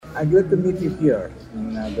I'm glad to meet you here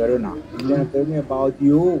in Gărâna. Tell me about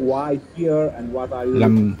you, why here and what are you.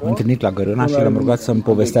 L-am întâlnit la Gărâna și l-am rugat să-mi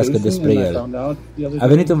povestească despre el. A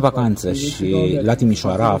venit în vacanță și la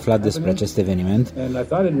Timișoara a aflat despre acest eveniment.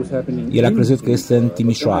 El a crezut că este în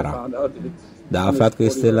Timișoara, dar a aflat că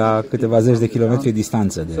este la câteva zeci de kilometri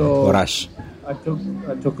distanță de oraș.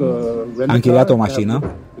 A închiriat o mașină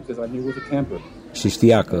și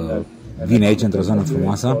știa că vine aici într-o zonă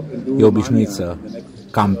frumoasă, e obișnuit să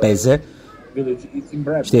campeze,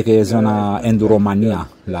 știe că e zona Enduromania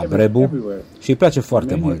la Brebu și îi place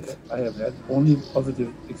foarte mult.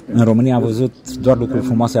 În România a văzut doar lucruri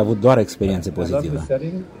frumoase, a avut doar experiențe pozitive.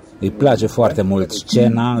 Îi place foarte mult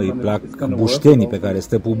scena, îi plac buștenii pe care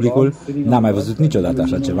stă publicul, n-a mai văzut niciodată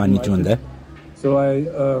așa ceva niciunde.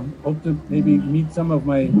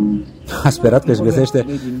 A sperat că își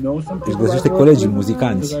găsește colegii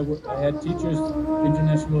muzicanți.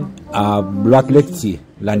 A luat lecții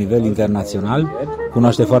la nivel internațional,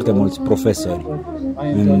 cunoaște foarte mulți profesori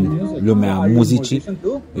în lumea muzicii,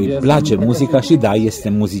 îi place muzica și da, este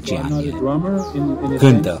muzician.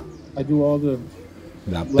 Cântă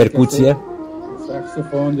la percuție,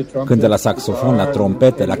 cântă la saxofon, la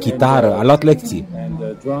trompete, la chitară, a luat lecții.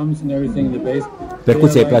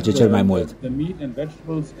 Percuția îi place cel mai mult.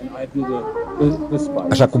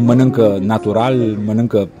 Așa cum mănâncă natural,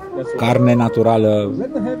 mănâncă carne naturală,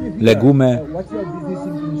 legume,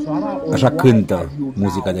 așa cântă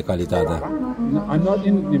muzica de calitate.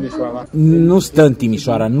 Nu stă în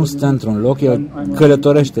Timișoara, nu stă într-un loc, el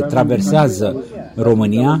călătorește, traversează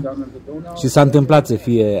România și s-a întâmplat să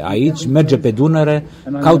fie aici, merge pe Dunăre,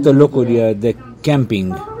 caută locuri de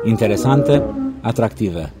camping interesante,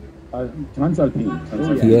 atractive.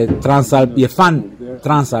 E fan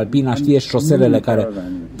transalpina, știe șoselele care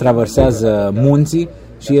traversează munții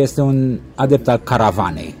și este un adept al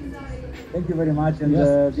caravanei. Thank you very much and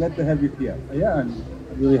glad to have you here. Yeah, I'm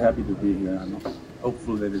really happy to be here. I'm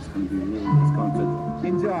hopeful that it's going to be really this concert.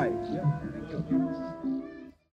 Enjoy. Yeah. Thank you.